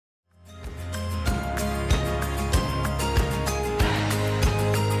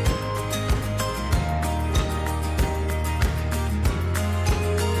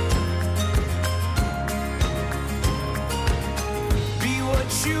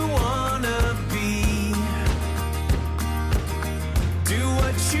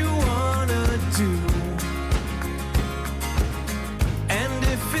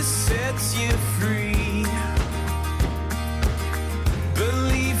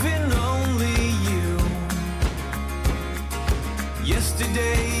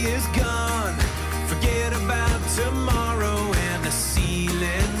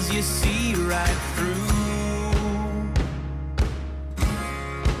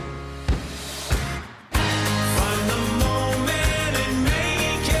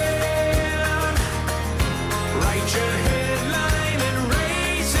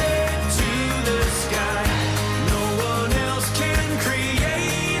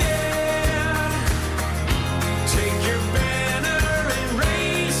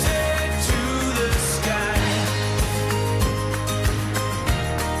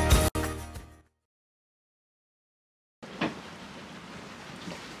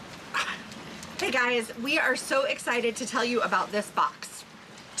Hey guys, we are so excited to tell you about this box.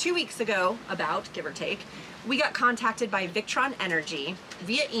 2 weeks ago, give or take, we got contacted by Victron Energy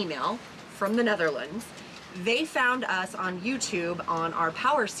via email from the Netherlands. They found us on YouTube on our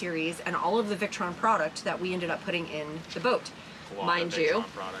Power series and all of the Victron product that we ended up putting in the boat. Mind you,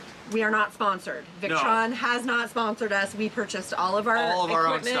 we are not sponsored. Victron has not sponsored us. We purchased all of our equipment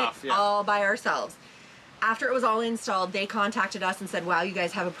own stuff, all by ourselves. After it was all installed, they contacted us and said, wow, you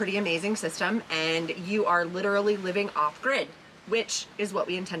guys have a pretty amazing system and you are literally living off-grid, which is what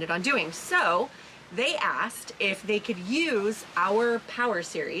we intended on doing. So they asked if they could use our Power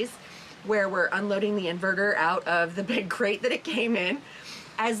series, where we're unloading the inverter out of the big crate that it came in,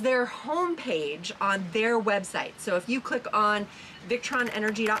 as their homepage on their website. So if you click on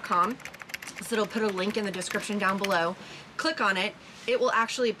victronenergy.com, so it'll put a link in the description down below, click on it, it will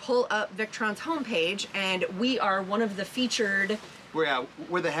actually pull up Victron's homepage, and we are one of the featured... We're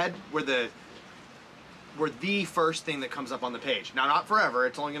the first thing that comes up on the page. Now, not forever,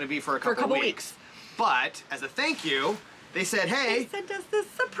 it's only gonna be for a couple weeks. But, as a thank you, they said, hey, they sent us this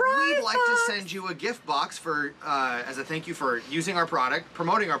surprise we'd like to send you a gift box for, as a thank you for using our product,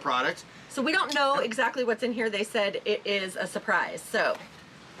 promoting our product. So we don't know exactly what's in here. They said it is a surprise. So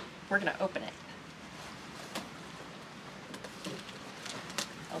we're gonna open it.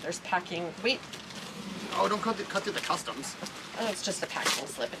 Oh, there's packing, wait. Oh, don't cut through the customs. Oh, it's just a packing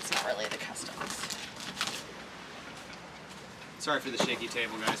slip. It's not really the customs. Sorry for the shaky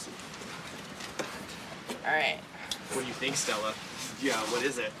table, guys. All right. What do you think, Stella? Yeah, what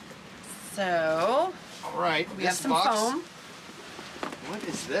is it? So, all right, we have some box. foam. What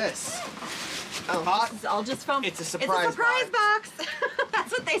is this? Oh, this is all just foam. It's a surprise, box.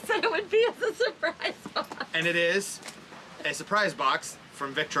 That's what they said it would be, as a surprise box. And it is a surprise box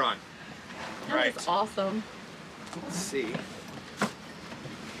from Victron. That is awesome. Let's see.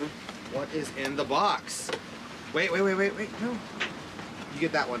 What is in the box? Wait, no. You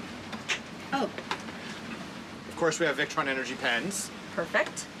get that one. Oh. Of course, we have Victron Energy pens.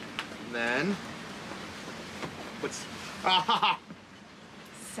 Perfect. And then, what's...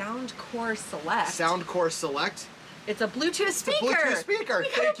 Soundcore Select. Soundcore Select. It's a Bluetooth speaker. It's a Bluetooth speaker.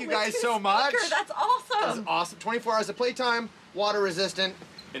 Thank you guys so much. That's awesome. That's awesome. 24 hours of playtime, water resistant,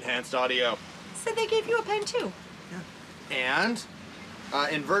 enhanced audio. So they gave you a pen too. Yeah. And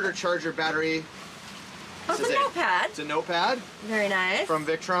inverter charger battery. Oh, it's a notepad. It's a notepad. Very nice. From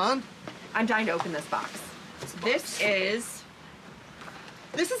Victron. I'm dying to open this box. This is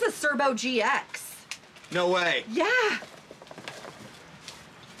a Cerbo GX. No way. Yeah.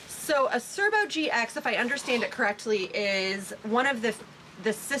 So a Cerbo GX, if I understand it correctly, is one of the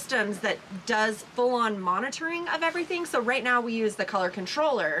systems that does full-on monitoring of everything. So right now we use the color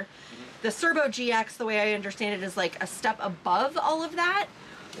controller. The Cerbo GX, the way I understand it, is like a step above all of that.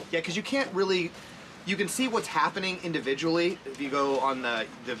 Yeah, because you can't really, you can see what's happening individually. If you go on the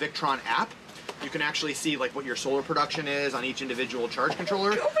Victron app, you can actually see like what your solar production is on each individual charge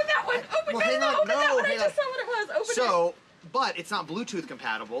controller. Open that one! Open that one! I just saw what it was! Open it! But it's not Bluetooth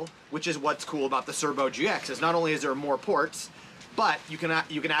compatible, which is what's cool about the Cerbo GX. Is not only is there more ports, but you can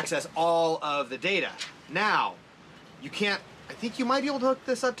access all of the data. Now, you can't. I think you might be able to hook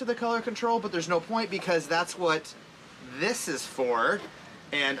this up to the color control, but there's no point because that's what this is for.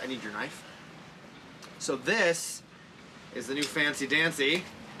 And I need your knife. So this is the new fancy dancy.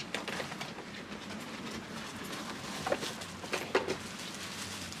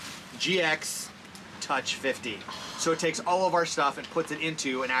 GX Touch 50. So it takes all of our stuff and puts it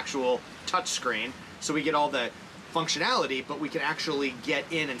into an actual touch screen. So we get all the functionality, but we can actually get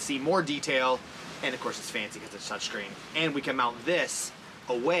in and see more detail. And of course it's fancy because it's touch screen. And we can mount this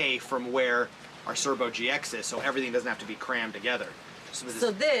away from where our Cerbo GX is, so everything doesn't have to be crammed together. So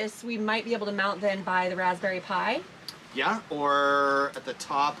this we might be able to mount then by the Raspberry Pi? Yeah, or at the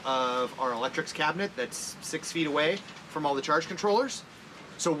top of our electrics cabinet that's 6 feet away from all the charge controllers.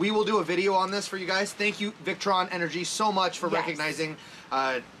 So we will do a video on this for you guys. Thank you, Victron Energy, so much for recognizing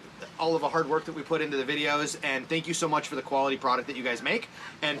all of the hard work that we put into the videos, and thank you so much for the quality product that you guys make,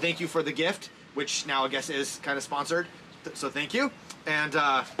 and thank you for the gift, which now I guess is kind of sponsored, so thank you. And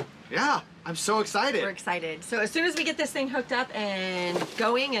yeah, I'm so excited. We're excited. So as soon as we get this thing hooked up and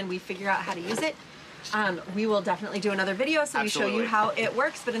going and we figure out how to use it, we will definitely do another video so we show you how it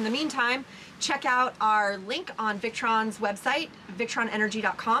works. But in the meantime, check out our link on Victron's website,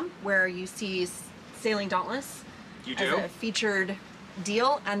 victronenergy.com, where you see Sailing Dauntless as a featured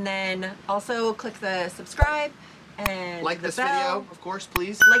deal. And then also click the subscribe and like this video, of course,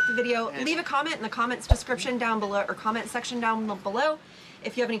 please. Like the video. And leave a comment in the comments description down below, or comment section down below.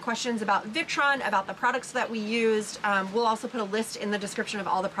 If you have any questions about Victron, about the products that we used, we'll also put a list in the description of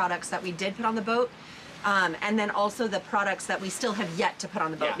all the products that we did put on the boat. And then also the products that we still have yet to put on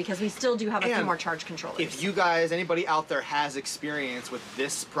the boat, because we still do have a few more charge controllers. If you guys, anybody out there has experience with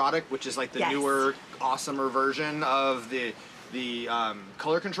this product, which is like the newer, awesomer version of the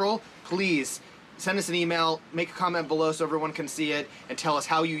color control, please send us an email, make a comment below so everyone can see it, and tell us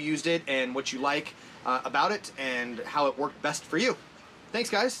how you used it and what you like about it and how it worked best for you. Thanks,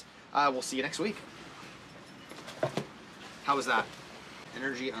 guys. We'll see you next week. How was that?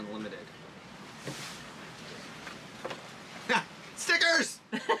 Energy Unlimited. Stickers!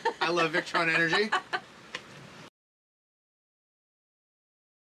 I love Victron Energy.